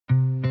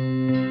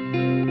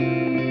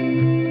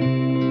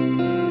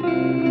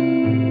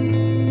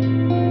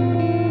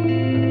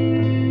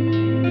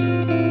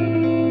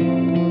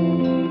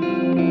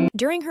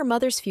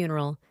mother's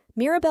funeral,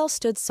 Mirabelle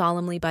stood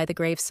solemnly by the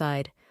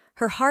graveside,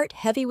 her heart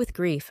heavy with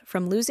grief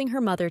from losing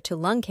her mother to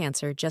lung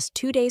cancer just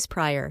 2 days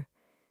prior.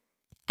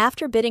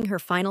 After bidding her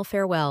final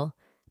farewell,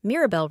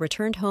 Mirabelle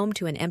returned home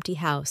to an empty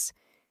house.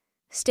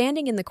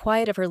 Standing in the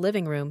quiet of her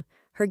living room,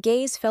 her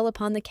gaze fell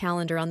upon the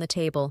calendar on the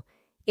table,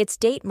 its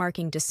date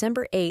marking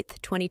December 8,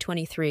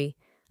 2023,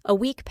 a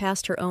week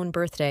past her own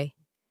birthday.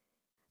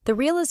 The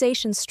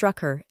realization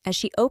struck her as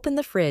she opened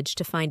the fridge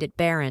to find it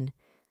barren.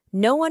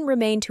 No one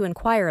remained to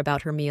inquire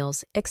about her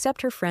meals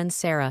except her friend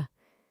Sarah.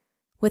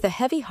 With a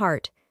heavy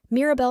heart,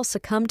 Mirabelle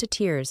succumbed to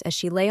tears as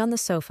she lay on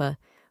the sofa,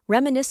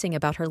 reminiscing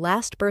about her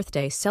last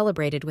birthday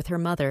celebrated with her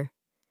mother.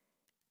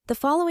 The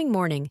following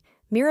morning,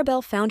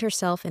 Mirabelle found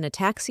herself in a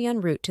taxi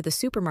en route to the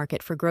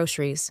supermarket for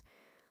groceries.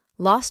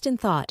 Lost in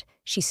thought,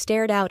 she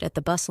stared out at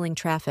the bustling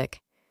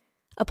traffic.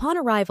 Upon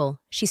arrival,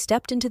 she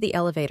stepped into the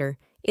elevator,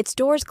 its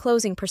doors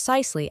closing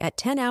precisely at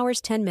 10 hours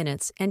 10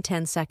 minutes and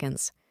 10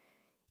 seconds.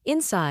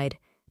 Inside,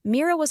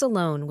 Mira was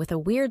alone with a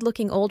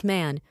weird-looking old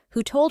man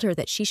who told her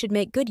that she should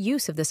make good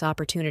use of this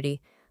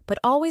opportunity, but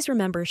always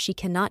remember she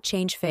cannot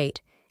change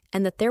fate,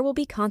 and that there will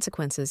be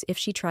consequences if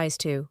she tries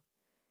to.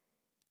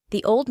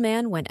 The old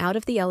man went out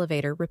of the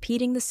elevator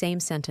repeating the same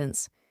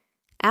sentence.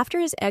 After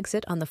his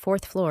exit on the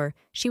 4th floor,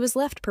 she was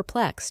left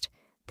perplexed.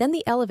 Then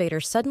the elevator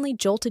suddenly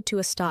jolted to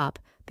a stop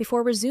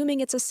before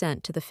resuming its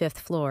ascent to the 5th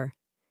floor.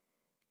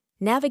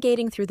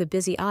 Navigating through the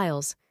busy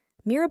aisles,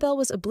 Mirabelle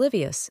was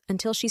oblivious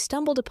until she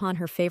stumbled upon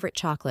her favorite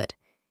chocolate,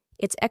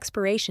 its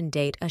expiration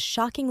date a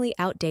shockingly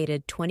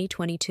outdated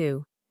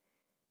 2022.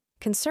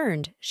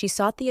 Concerned, she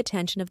sought the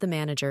attention of the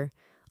manager,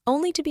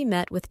 only to be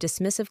met with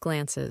dismissive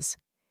glances.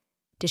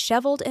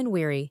 Disheveled and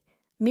weary,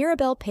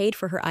 Mirabelle paid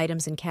for her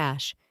items in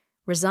cash,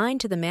 resigned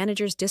to the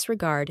manager's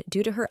disregard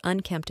due to her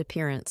unkempt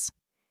appearance.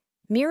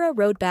 Mira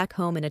rode back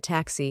home in a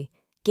taxi,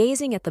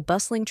 gazing at the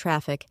bustling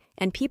traffic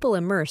and people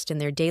immersed in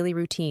their daily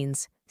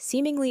routines,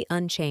 seemingly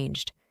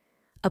unchanged.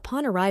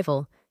 Upon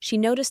arrival, she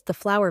noticed the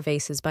flower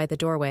vases by the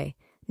doorway,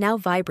 now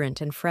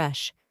vibrant and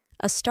fresh,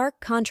 a stark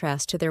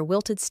contrast to their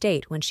wilted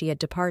state when she had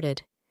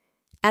departed.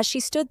 As she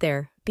stood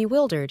there,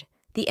 bewildered,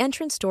 the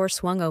entrance door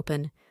swung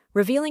open,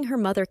 revealing her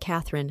mother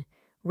Catherine,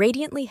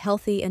 radiantly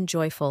healthy and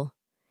joyful.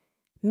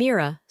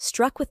 Mira,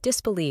 struck with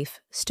disbelief,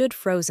 stood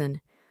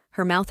frozen,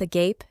 her mouth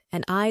agape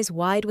and eyes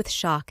wide with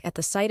shock at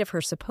the sight of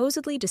her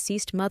supposedly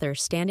deceased mother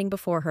standing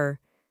before her.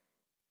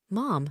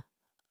 "Mom,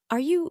 are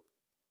you...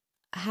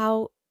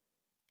 how...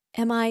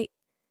 am I..."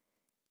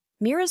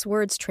 Mira's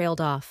words trailed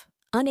off,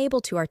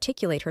 unable to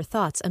articulate her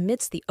thoughts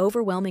amidst the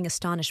overwhelming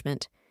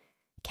astonishment.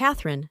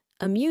 Catherine,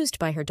 amused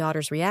by her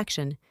daughter's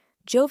reaction,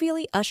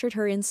 jovially ushered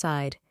her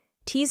inside,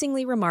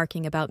 teasingly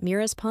remarking about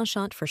Mira's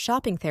penchant for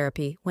shopping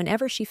therapy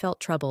whenever she felt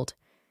troubled.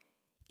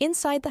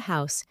 Inside the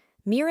house,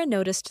 Mira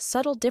noticed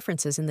subtle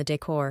differences in the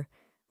decor,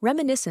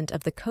 reminiscent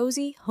of the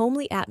cozy,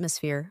 homely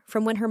atmosphere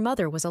from when her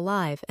mother was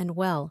alive and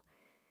well.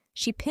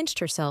 She pinched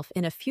herself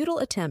in a futile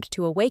attempt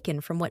to awaken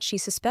from what she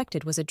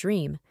suspected was a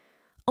dream,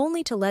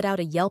 only to let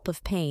out a yelp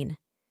of pain.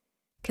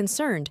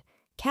 Concerned,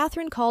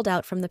 Catherine called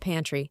out from the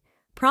pantry,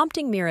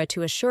 prompting Mira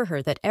to assure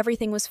her that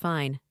everything was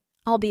fine,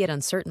 albeit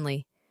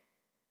uncertainly.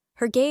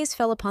 Her gaze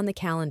fell upon the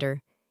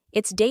calendar,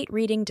 its date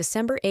reading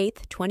December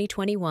 8,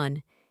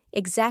 2021,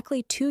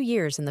 exactly 2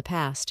 years in the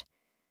past.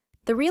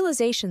 The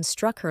realization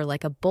struck her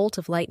like a bolt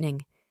of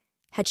lightning.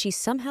 Had she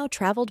somehow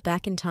traveled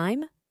back in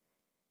time?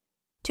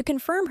 To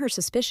confirm her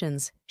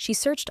suspicions, she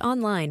searched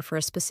online for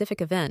a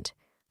specific event,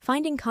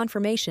 finding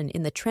confirmation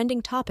in the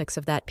trending topics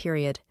of that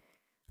period.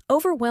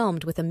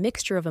 Overwhelmed with a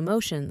mixture of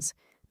emotions,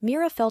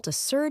 Mira felt a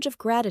surge of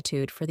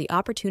gratitude for the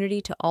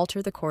opportunity to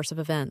alter the course of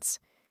events.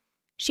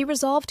 She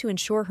resolved to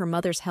ensure her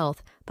mother's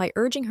health by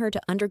urging her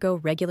to undergo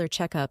regular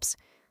checkups,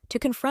 to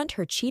confront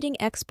her cheating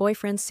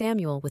ex-boyfriend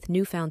Samuel with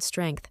newfound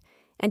strength,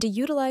 and to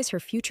utilize her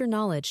future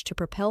knowledge to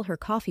propel her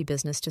coffee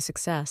business to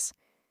success.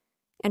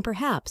 And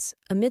perhaps,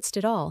 amidst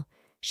it all,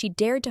 she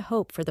dared to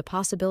hope for the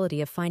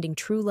possibility of finding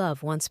true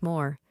love once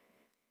more.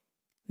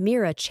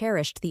 Mira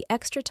cherished the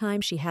extra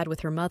time she had with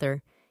her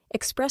mother,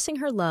 expressing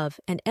her love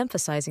and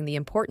emphasizing the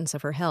importance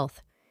of her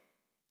health.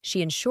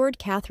 She ensured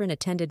Catherine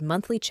attended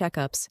monthly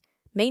checkups,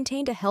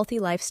 maintained a healthy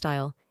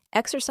lifestyle,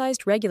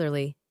 exercised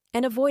regularly,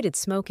 and avoided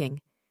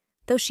smoking,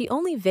 though she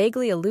only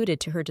vaguely alluded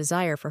to her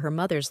desire for her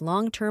mother's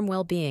long-term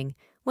well-being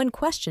when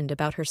questioned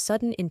about her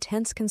sudden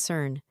intense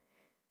concern.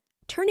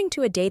 Turning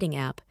to a dating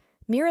app,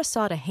 Mira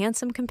sought a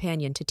handsome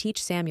companion to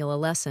teach Samuel a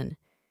lesson.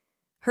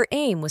 Her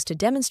aim was to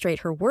demonstrate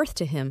her worth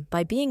to him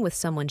by being with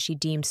someone she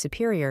deemed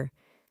superior.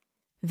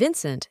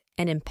 Vincent,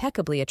 an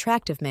impeccably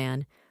attractive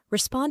man,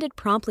 responded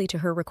promptly to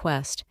her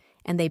request,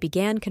 and they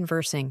began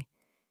conversing.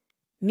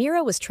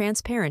 Mira was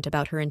transparent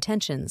about her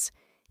intentions,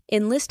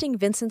 enlisting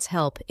Vincent's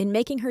help in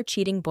making her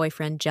cheating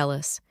boyfriend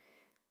jealous.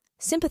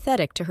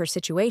 Sympathetic to her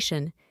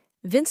situation,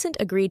 Vincent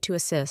agreed to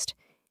assist,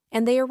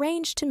 and they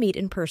arranged to meet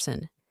in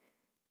person.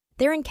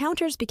 Their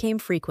encounters became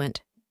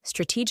frequent,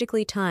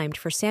 strategically timed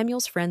for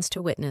Samuel's friends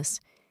to witness,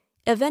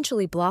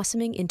 eventually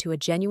blossoming into a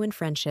genuine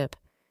friendship.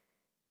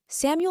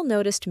 Samuel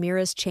noticed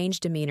Mira's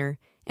changed demeanor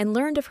and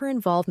learned of her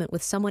involvement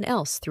with someone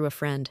else through a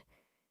friend.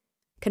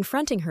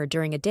 Confronting her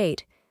during a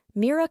date,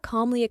 Mira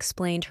calmly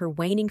explained her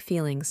waning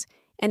feelings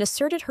and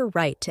asserted her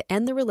right to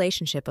end the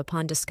relationship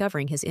upon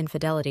discovering his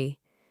infidelity.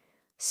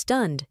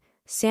 Stunned,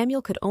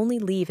 Samuel could only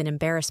leave in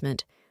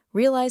embarrassment,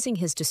 realizing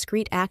his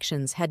discreet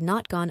actions had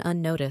not gone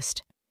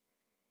unnoticed.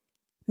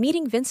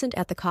 Meeting Vincent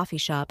at the coffee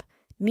shop,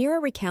 Mira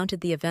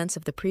recounted the events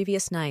of the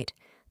previous night,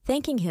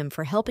 thanking him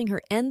for helping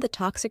her end the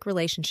toxic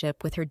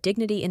relationship with her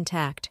dignity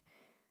intact.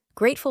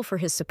 Grateful for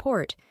his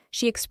support,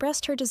 she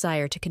expressed her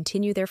desire to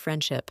continue their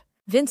friendship.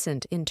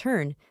 Vincent, in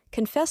turn,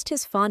 confessed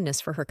his fondness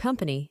for her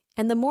company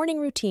and the morning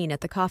routine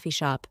at the coffee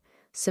shop,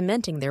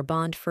 cementing their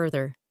bond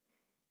further.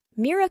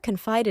 Mira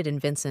confided in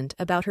Vincent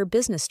about her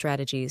business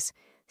strategies,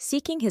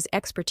 seeking his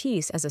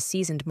expertise as a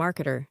seasoned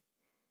marketer.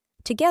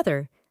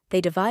 Together,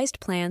 they devised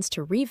plans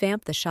to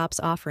revamp the shop's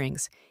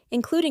offerings,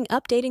 including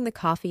updating the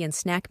coffee and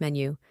snack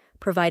menu,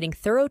 providing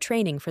thorough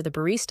training for the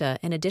barista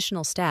and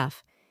additional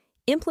staff,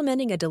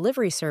 implementing a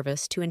delivery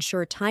service to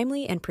ensure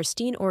timely and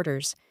pristine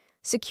orders,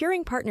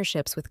 securing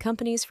partnerships with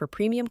companies for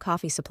premium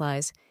coffee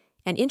supplies,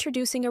 and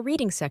introducing a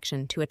reading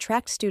section to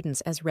attract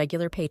students as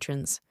regular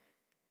patrons.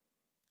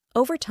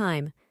 Over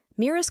time,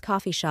 Mira's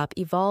coffee shop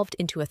evolved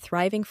into a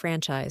thriving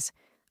franchise,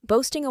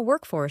 boasting a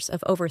workforce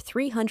of over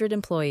 300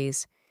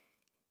 employees.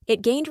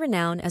 It gained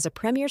renown as a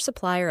premier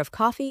supplier of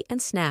coffee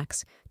and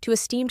snacks to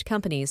esteemed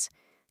companies,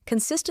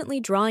 consistently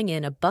drawing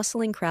in a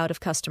bustling crowd of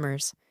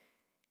customers.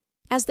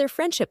 As their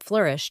friendship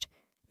flourished,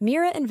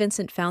 Mira and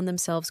Vincent found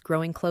themselves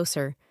growing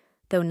closer,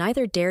 though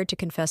neither dared to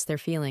confess their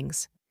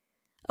feelings.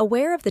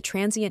 Aware of the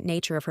transient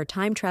nature of her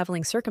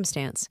time-traveling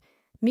circumstance,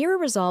 Mira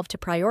resolved to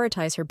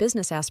prioritize her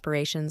business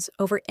aspirations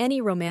over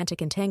any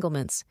romantic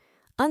entanglements,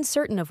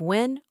 uncertain of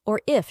when or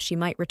if she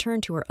might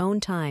return to her own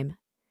time.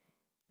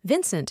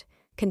 Vincent,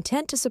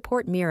 content to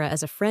support Mira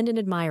as a friend and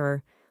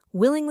admirer,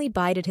 willingly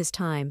bided his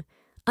time,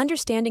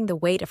 understanding the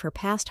weight of her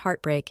past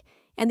heartbreak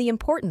and the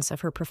importance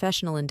of her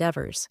professional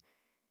endeavors.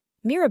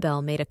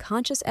 Mirabelle made a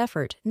conscious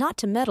effort not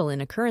to meddle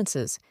in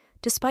occurrences,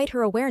 despite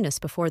her awareness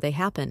before they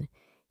happen,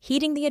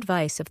 heeding the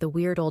advice of the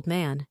weird old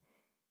man.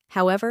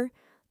 However,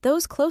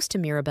 those close to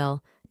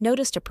Mirabelle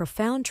noticed a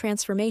profound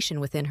transformation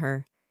within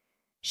her.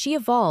 She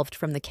evolved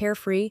from the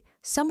carefree,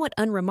 somewhat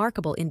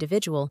unremarkable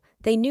individual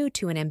they knew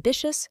to an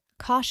ambitious,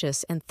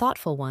 cautious, and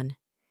thoughtful one.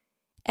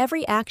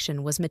 Every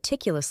action was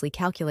meticulously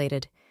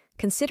calculated,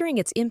 considering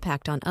its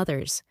impact on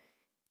others.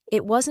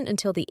 It wasn't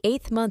until the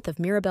 8th month of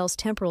Mirabelle's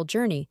temporal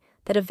journey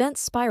that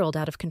events spiraled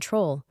out of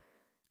control.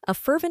 A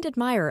fervent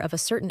admirer of a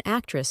certain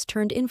actress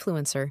turned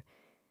influencer,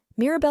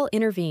 Mirabelle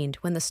intervened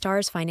when the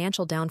star's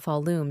financial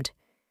downfall loomed.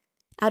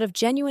 Out of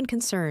genuine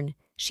concern,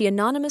 she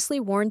anonymously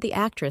warned the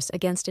actress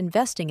against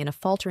investing in a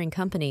faltering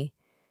company.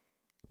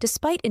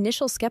 Despite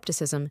initial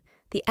skepticism,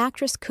 the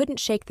actress couldn't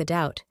shake the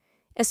doubt,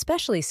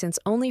 especially since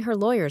only her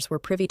lawyers were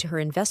privy to her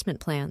investment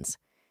plans.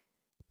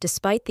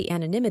 Despite the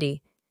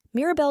anonymity,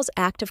 Mirabelle's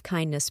act of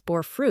kindness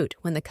bore fruit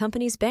when the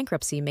company's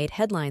bankruptcy made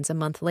headlines a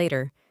month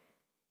later.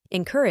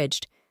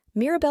 Encouraged,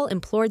 Mirabelle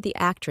implored the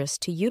actress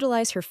to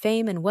utilize her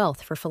fame and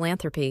wealth for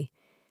philanthropy.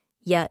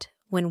 Yet,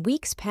 when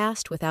weeks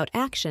passed without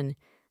action,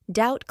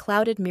 doubt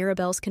clouded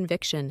Mirabelle's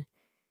conviction.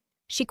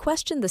 She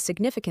questioned the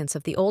significance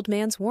of the old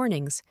man's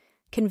warnings,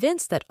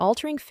 convinced that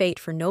altering fate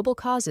for noble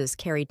causes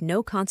carried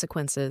no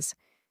consequences.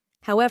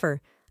 However,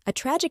 a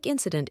tragic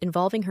incident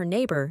involving her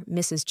neighbor,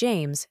 Mrs.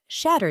 James,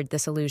 shattered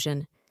this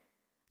illusion.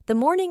 The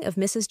morning of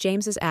Mrs.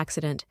 James's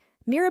accident,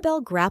 Mirabelle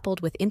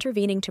grappled with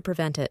intervening to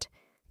prevent it,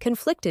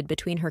 conflicted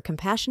between her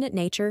compassionate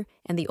nature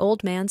and the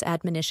old man's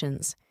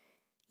admonitions.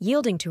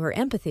 Yielding to her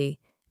empathy,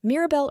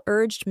 Mirabelle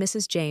urged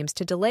Mrs. James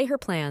to delay her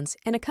plans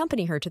and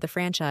accompany her to the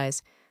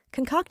franchise,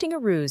 concocting a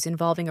ruse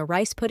involving a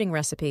rice pudding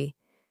recipe.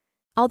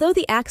 Although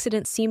the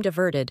accident seemed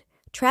averted,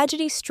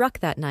 tragedy struck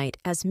that night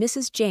as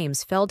Mrs.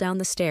 James fell down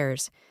the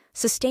stairs,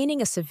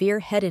 sustaining a severe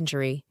head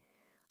injury.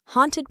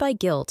 Haunted by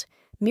guilt,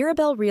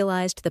 Mirabelle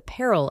realized the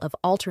peril of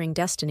altering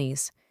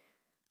destinies.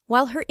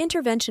 While her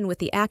intervention with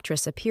the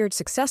actress appeared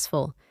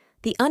successful,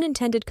 the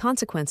unintended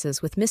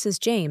consequences with Mrs.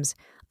 James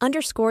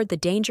underscored the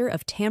danger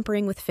of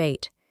tampering with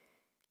fate.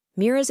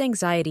 Mira's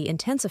anxiety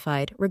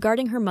intensified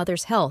regarding her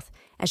mother's health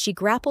as she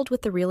grappled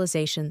with the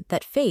realization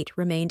that fate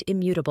remained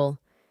immutable.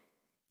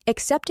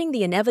 Accepting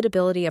the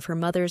inevitability of her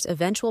mother's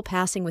eventual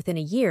passing within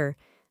a year,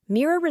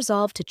 Mira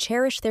resolved to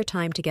cherish their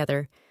time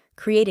together,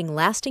 creating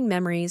lasting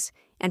memories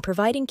and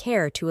providing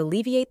care to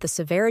alleviate the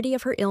severity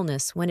of her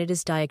illness when it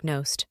is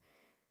diagnosed.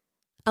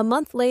 A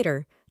month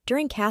later,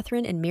 during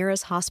Catherine and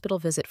Mira's hospital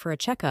visit for a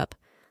checkup,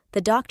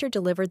 the doctor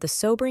delivered the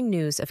sobering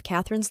news of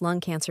Catherine's lung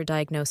cancer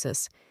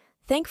diagnosis,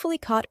 thankfully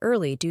caught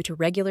early due to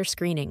regular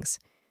screenings.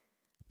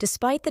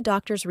 Despite the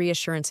doctor's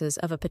reassurances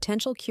of a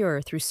potential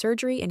cure through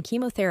surgery and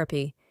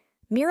chemotherapy,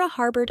 Mira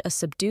harbored a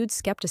subdued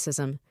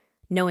skepticism,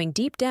 knowing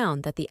deep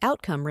down that the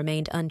outcome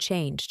remained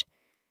unchanged.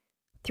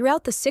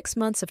 Throughout the 6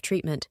 months of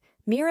treatment,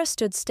 Mira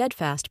stood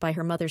steadfast by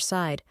her mother's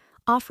side,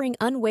 offering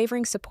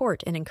unwavering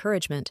support and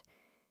encouragement.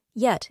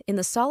 Yet, in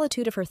the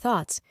solitude of her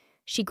thoughts,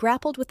 she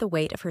grappled with the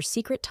weight of her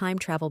secret time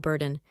travel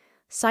burden,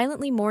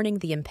 silently mourning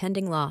the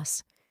impending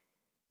loss.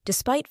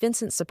 Despite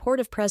Vincent's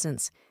supportive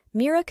presence,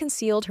 Mira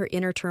concealed her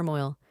inner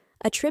turmoil,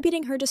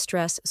 attributing her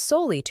distress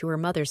solely to her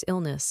mother's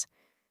illness.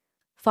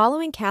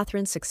 Following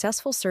Catherine's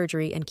successful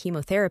surgery and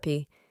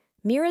chemotherapy,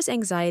 Mira's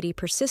anxiety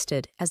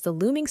persisted as the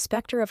looming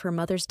specter of her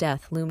mother's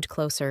death loomed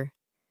closer.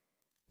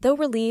 Though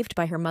relieved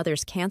by her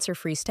mother's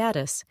cancer-free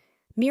status,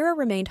 Mira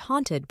remained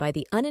haunted by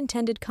the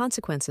unintended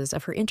consequences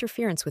of her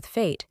interference with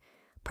fate,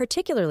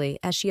 particularly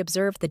as she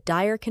observed the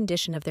dire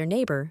condition of their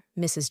neighbor,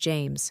 Mrs.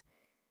 James.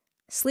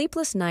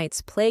 Sleepless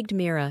nights plagued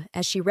Mira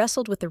as she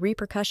wrestled with the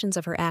repercussions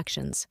of her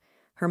actions,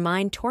 her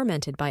mind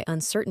tormented by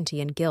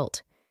uncertainty and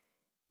guilt.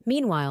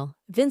 Meanwhile,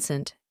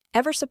 Vincent,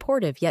 ever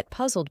supportive yet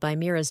puzzled by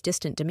Mira's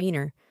distant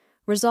demeanor,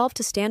 resolved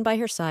to stand by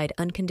her side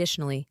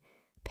unconditionally,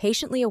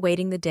 patiently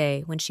awaiting the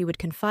day when she would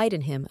confide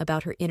in him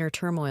about her inner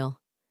turmoil.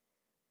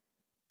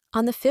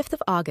 On the 5th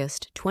of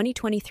August,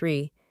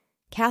 2023,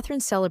 Catherine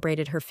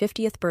celebrated her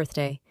 50th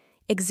birthday,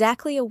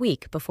 exactly a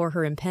week before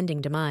her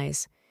impending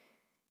demise.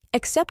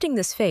 Accepting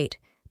this fate,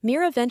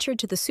 Mira ventured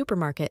to the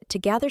supermarket to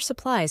gather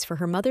supplies for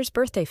her mother's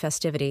birthday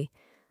festivity,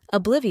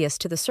 oblivious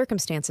to the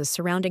circumstances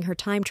surrounding her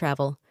time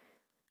travel.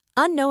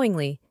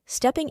 Unknowingly,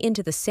 stepping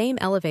into the same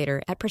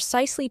elevator at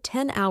precisely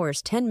 10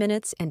 hours 10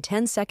 minutes and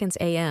 10 seconds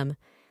a.m.,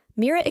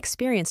 Mira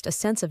experienced a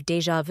sense of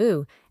déjà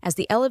vu as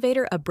the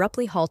elevator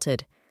abruptly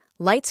halted,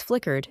 lights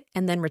flickered,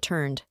 and then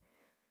returned.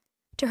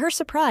 To her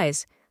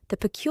surprise, the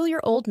peculiar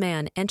old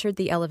man entered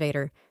the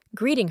elevator,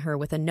 greeting her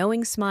with a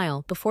knowing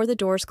smile before the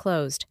doors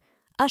closed,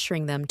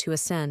 ushering them to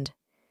ascend.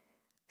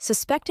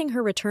 Suspecting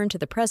her return to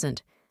the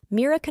present,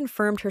 Mira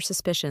confirmed her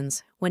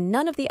suspicions when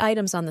none of the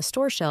items on the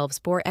store shelves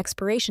bore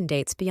expiration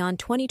dates beyond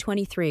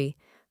 2023,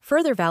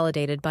 further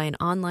validated by an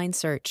online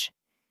search.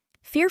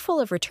 Fearful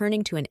of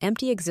returning to an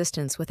empty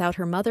existence without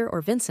her mother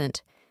or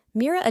Vincent,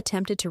 Mira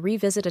attempted to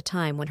revisit a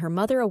time when her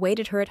mother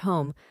awaited her at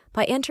home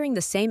by entering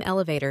the same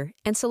elevator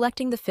and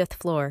selecting the 5th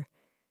floor.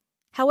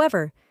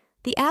 However,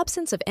 the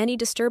absence of any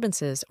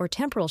disturbances or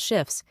temporal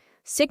shifts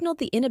signaled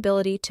the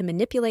inability to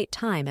manipulate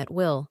time at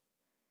will.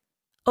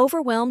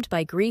 Overwhelmed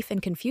by grief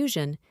and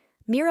confusion,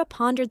 Mira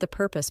pondered the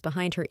purpose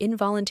behind her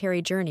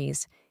involuntary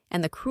journeys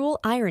and the cruel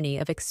irony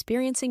of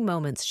experiencing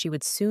moments she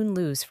would soon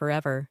lose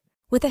forever.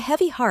 With a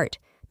heavy heart,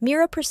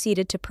 Mira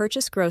proceeded to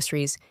purchase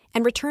groceries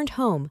and returned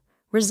home,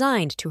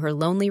 resigned to her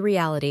lonely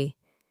reality.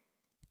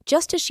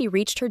 Just as she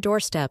reached her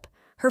doorstep,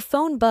 her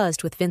phone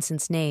buzzed with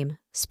Vincent's name,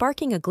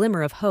 sparking a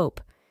glimmer of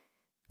hope.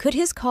 Could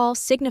his call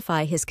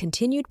signify his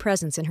continued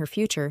presence in her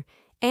future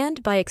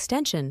and, by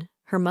extension,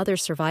 her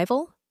mother's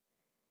survival?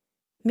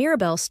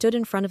 Mirabelle stood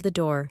in front of the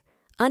door,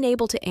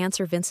 unable to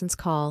answer Vincent's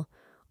call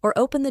or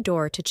open the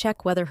door to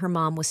check whether her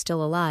mom was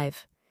still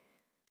alive.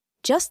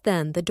 Just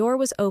then, the door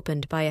was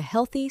opened by a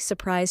healthy,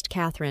 surprised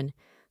Catherine,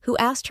 who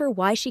asked her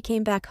why she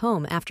came back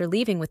home after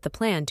leaving with the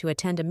plan to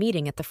attend a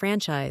meeting at the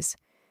franchise.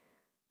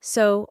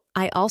 "So,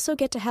 I also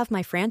get to have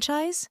my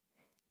franchise?"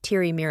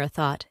 teary Mira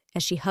thought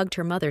as she hugged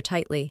her mother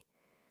tightly.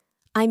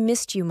 "I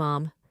missed you,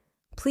 Mom.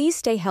 Please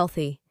stay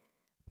healthy.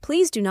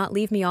 Please do not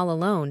leave me all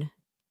alone,"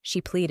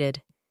 she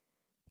pleaded.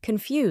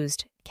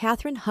 Confused,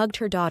 Catherine hugged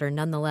her daughter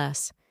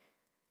nonetheless.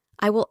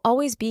 "I will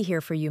always be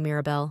here for you,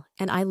 Mirabelle,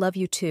 and I love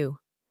you too."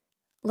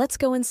 "Let's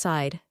go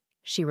inside,"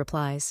 she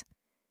replies.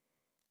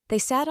 They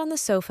sat on the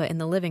sofa in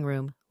the living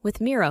room, with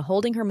Mira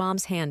holding her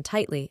mom's hand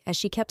tightly as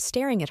she kept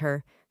staring at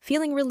her,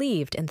 feeling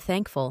relieved and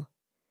thankful.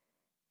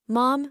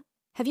 "Mom,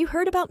 have you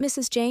heard about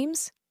Mrs.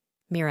 James?"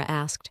 Mira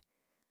asked.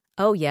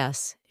 "Oh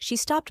yes, she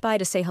stopped by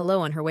to say hello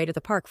on her way to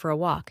the park for a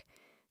walk.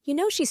 You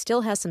know she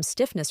still has some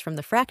stiffness from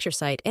the fracture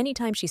site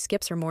anytime she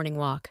skips her morning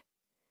walk."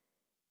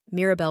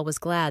 Mirabelle was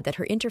glad that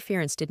her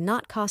interference did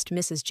not cost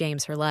Mrs.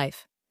 James her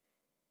life.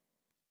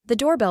 The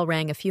doorbell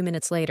rang a few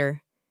minutes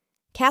later.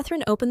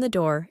 Catherine opened the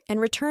door and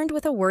returned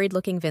with a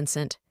worried-looking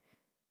Vincent.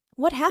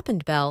 "What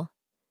happened, Belle?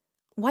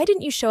 Why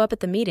didn't you show up at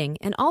the meeting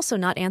and also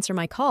not answer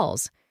my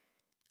calls?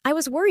 I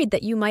was worried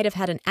that you might have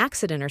had an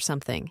accident or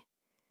something."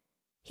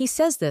 He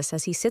says this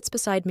as he sits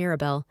beside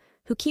Mirabelle,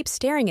 who keeps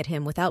staring at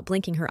him without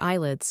blinking her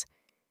eyelids.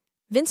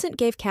 Vincent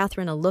gave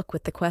Catherine a look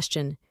with the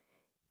question,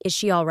 "Is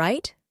she all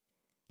right?"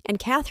 And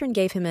Catherine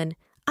gave him an,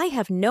 "I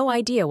have no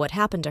idea what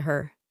happened to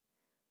her"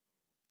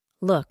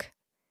 look.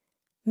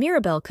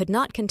 Mirabelle could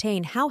not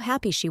contain how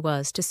happy she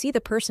was to see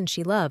the person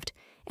she loved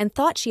and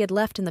thought she had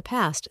left in the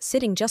past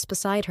sitting just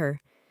beside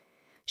her.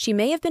 She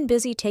may have been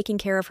busy taking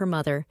care of her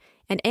mother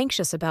and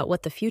anxious about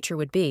what the future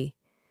would be,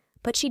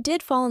 but she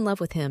did fall in love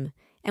with him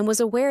and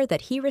was aware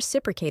that he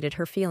reciprocated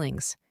her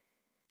feelings.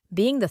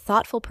 Being the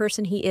thoughtful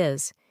person he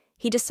is,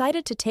 he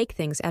decided to take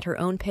things at her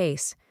own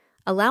pace,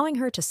 allowing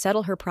her to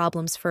settle her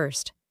problems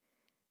first.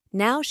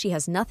 Now she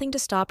has nothing to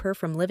stop her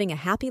from living a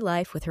happy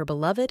life with her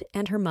beloved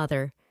and her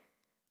mother.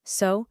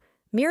 So,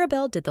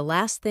 Mirabelle did the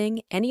last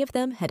thing any of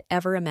them had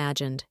ever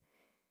imagined.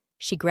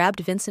 She grabbed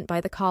Vincent by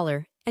the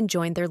collar and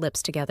joined their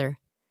lips together.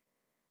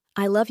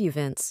 "I love you,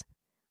 Vince.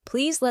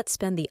 Please let's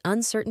spend the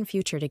uncertain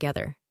future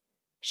together,"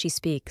 she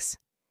speaks.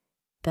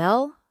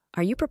 "Belle,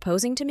 are you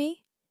proposing to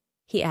me?"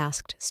 he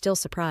asked, still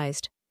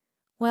surprised.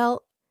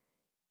 "Well,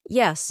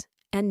 yes,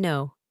 And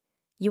no,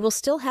 you will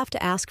still have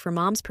to ask for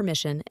Mom's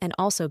permission and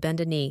also bend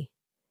a knee."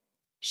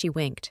 She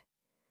winked.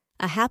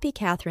 A happy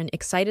Catherine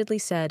excitedly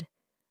said,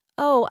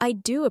 "Oh, I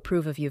do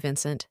approve of you,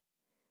 Vincent."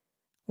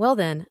 "Well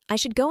then, I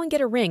should go and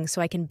get a ring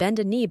so I can bend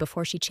a knee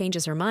before she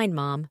changes her mind,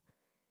 Mom."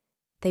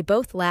 They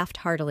both laughed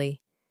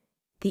heartily.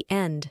 The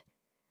end.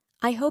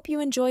 I hope you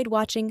enjoyed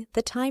watching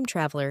The Time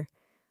Traveler.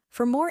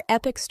 For more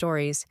epic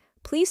stories,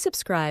 please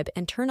subscribe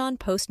and turn on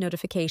post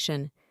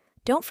notification.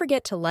 Don't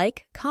forget to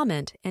like,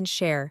 comment, and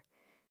share.